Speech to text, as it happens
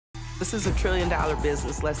This is a trillion-dollar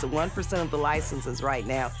business. Less than 1% of the licenses right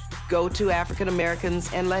now go to African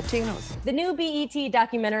Americans and Latinos. The new b.e.t.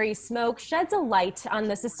 documentary, Smoke, sheds a light on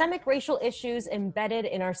the systemic racial issues embedded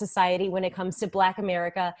in our society when it comes to Black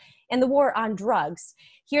America and the war on drugs.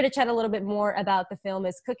 Here to chat a little bit more about the film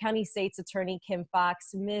is Cook County State's Attorney Kim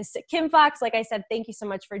Foxx. Miss Kim Foxx, like I said, thank you so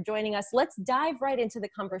much for joining us. Let's dive right into the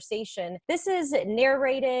conversation. This is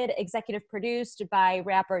narrated, executive produced by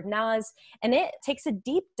rapper Nas, and it takes a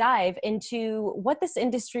deep dive into what this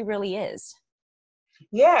industry really is.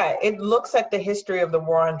 Yeah, it looks at the history of the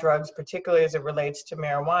war on drugs, particularly as it relates to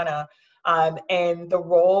marijuana, and the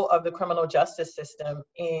role of the criminal justice system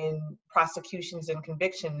in prosecutions and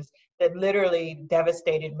convictions that literally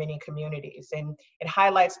devastated many communities. And it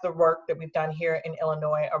highlights the work that we've done here in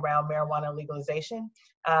Illinois around marijuana legalization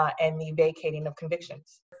and the vacating of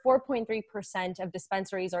convictions. 4.3% of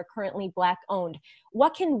dispensaries are currently Black owned.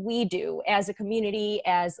 What can we do as a community,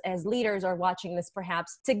 as leaders are watching this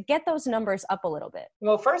perhaps, to get those numbers up a little bit?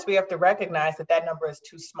 Well, first we have to recognize that that number is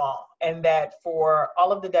too small, and that for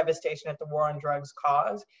all of the devastation that the war on drugs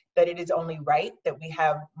caused, that it is only right that we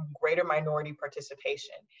have greater minority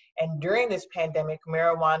participation. And during this pandemic,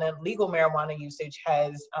 legal marijuana usage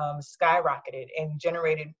has skyrocketed and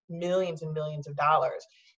generated millions and millions of dollars.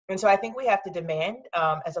 And so I think we have to demand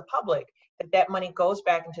as a public that that money goes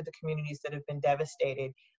back into the communities that have been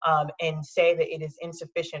devastated, and say that it is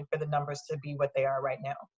insufficient for the numbers to be what they are right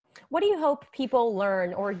now. What do you hope people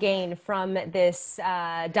learn or gain from this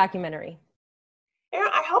documentary? Yeah,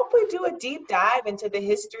 I hope we do a deep dive into the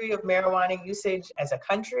history of marijuana usage as a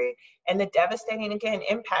country and the devastating, again,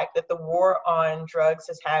 impact that the war on drugs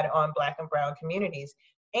has had on Black and Brown communities,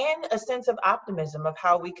 and a sense of optimism of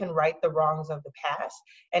how we can right the wrongs of the past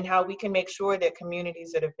and how we can make sure that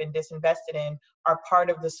communities that have been disinvested in are part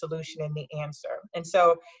of the solution and the answer. And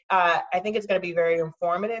so I think it's going to be very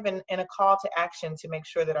informative and a call to action to make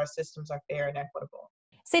sure that our systems are fair and equitable.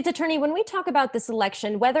 State's Attorney, when we talk about this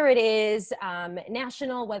election, whether it is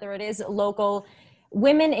national, whether it is local,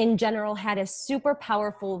 women in general had a super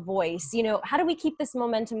powerful voice. You know, how do we keep this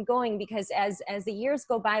momentum going? Because as the years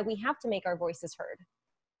go by, we have to make our voices heard.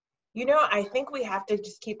 You know, I think we have to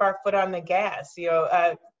just keep our foot on the gas.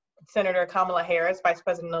 Senator Kamala Harris, Vice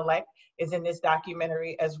President-elect, is in this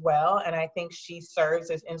documentary as well. And I think she serves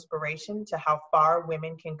as inspiration to how far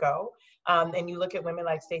women can go. And you look at women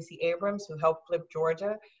like Stacey Abrams, who helped flip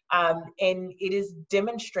Georgia. And it is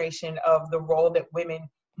demonstration of the role that women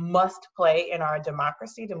must play in our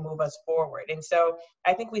democracy to move us forward. And so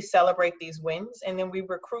I think we celebrate these wins, and then we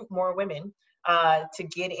recruit more women to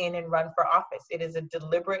get in and run for office. It is a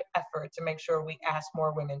deliberate effort to make sure we ask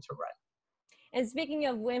more women to run. And speaking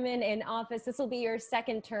of women in office, this will be your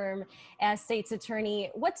second term as State's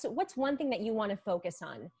Attorney. What's one thing that you want to focus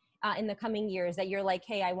on in the coming years that you're like,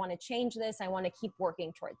 hey, I want to change this, I want to keep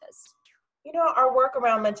working toward this? You know, our work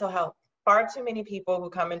around mental health. Far too many people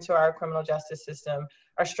who come into our criminal justice system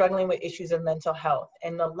are struggling with issues of mental health,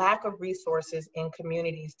 and the lack of resources in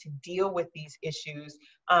communities to deal with these issues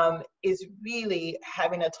is really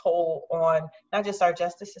having a toll on not just our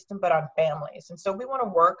justice system, but on families. And so we want to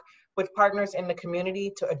work with partners in the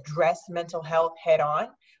community to address mental health head on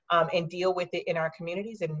and deal with it in our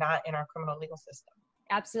communities and not in our criminal legal system.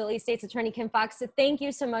 Absolutely. State's Attorney Kim Foxx, thank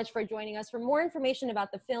you so much for joining us. For more information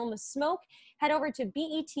about the film Smoke, head over to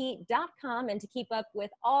b.e.t.com, and to keep up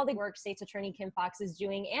with all the work State's Attorney Kim Foxx is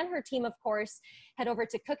doing and her team, of course, head over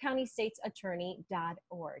to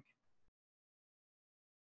cookcountystatesattorney.org.